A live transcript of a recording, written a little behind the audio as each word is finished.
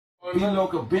He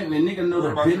local Bentley, nigga know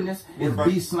the business. It's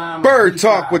B-Slime. Bird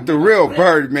talk with the real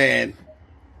bird man.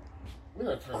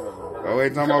 Oh, we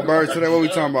ain't talking about birds today. What we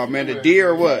talking about, man? The deer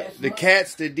or what? The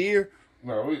cats, the deer?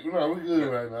 No, we good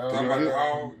right now. Talking about the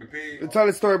hog, the pig. Tell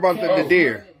the story about the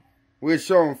deer. We'll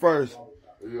show him first.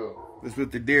 Yeah. This is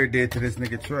what the deer did to this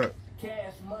nigga truck.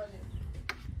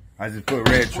 I just put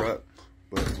red truck,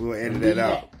 but we'll edit that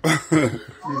out.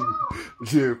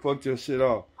 Deer, fucked your shit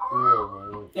off. Yeah,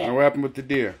 man. And what happened with the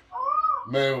deer?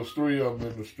 Man, it was 3 of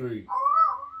them in the street.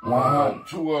 100.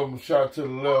 2 of them shot to the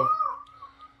left.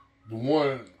 The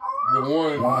one,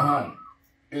 100.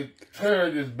 it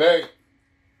turned his back.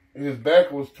 His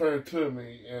back was turned to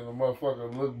me, and the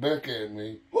motherfucker looked back at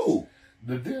me. Who?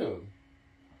 The deer.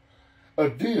 A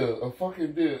deer, a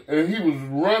fucking deer. And he was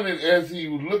running as he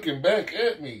was looking back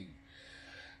at me.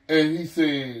 And he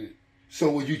said...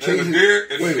 So were you chasing...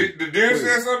 The deer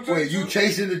said something? Wait, you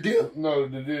chasing the deer? No,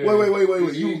 the deer...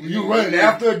 Wait. You running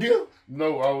after a deer?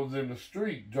 No, I was in the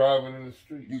street, driving in the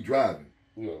street. You driving?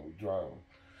 Yeah, driving.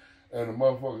 And the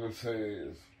motherfucker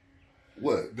says...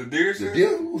 What? The deer The said?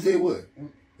 deer? Who said what?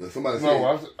 Somebody said... No,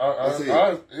 I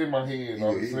said, in my head, I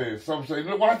was saying, some say,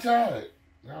 look, watch out.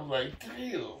 And I was like,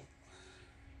 damn.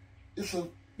 It's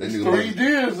 3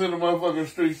 deers in the motherfucking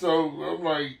street, so I'm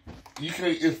like, you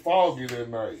can't, it's foggy that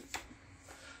night.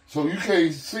 So you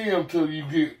can't see them till you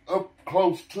get up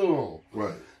close to them.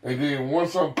 Right. And then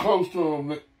once I'm close to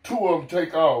them, 2 of them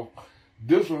take off.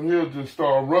 This one here just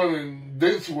start running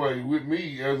this way with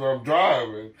me as I'm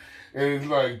driving. And it's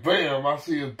like, bam, I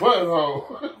see his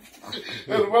butthole.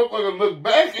 And the motherfucker looked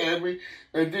back at me,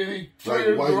 and then he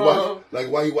turns around.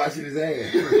 Why you watching his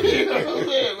ass? You know what I'm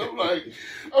saying?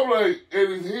 I'm like, and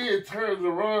his head turns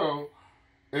around,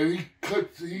 and he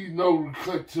cut to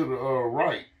the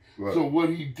right. Right. So what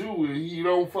he do is he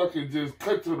don't fucking just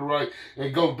cut to the right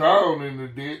and go down in the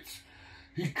ditch.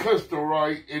 He cuts the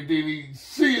right, and then he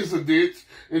sees a ditch,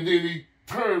 and then he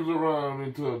turns around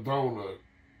into a donut.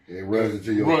 It runs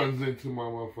into my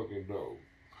motherfucking door.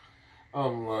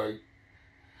 I'm like,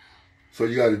 so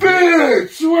you got a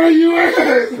bitch, where you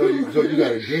at? So you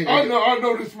got a dent. I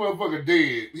know this motherfucker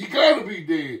dead. He gotta be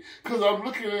dead. Cause I'm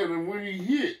looking at him when he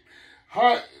hit.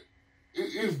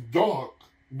 It's dark,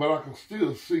 but I can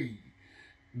still see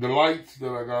the lights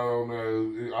that I got on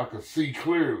there. I can see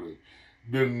clearly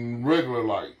than regular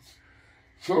lights.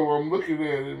 So I'm looking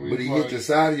at him. But he hit the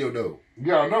side of your door.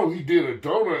 Yeah, I know. He did a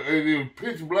donut, and it was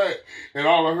pitch black, and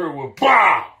all I heard was,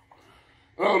 "Bah!"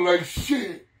 And I was like,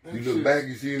 shit. You look back,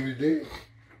 you see him, he's dead?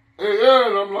 Yeah,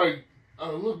 and I'm like, I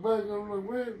look back, and I'm like,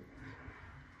 where?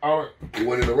 All right. He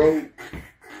went in the road?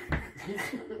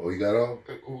 Oh, he got off?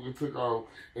 It took off,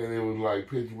 and it was like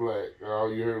pitch black, and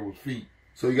all you heard was feet.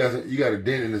 So you got a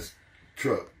dent in this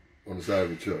truck, on the side of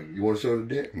the truck. You want to show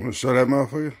the dent? You want to show that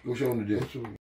motherfucker? Go show him the dent.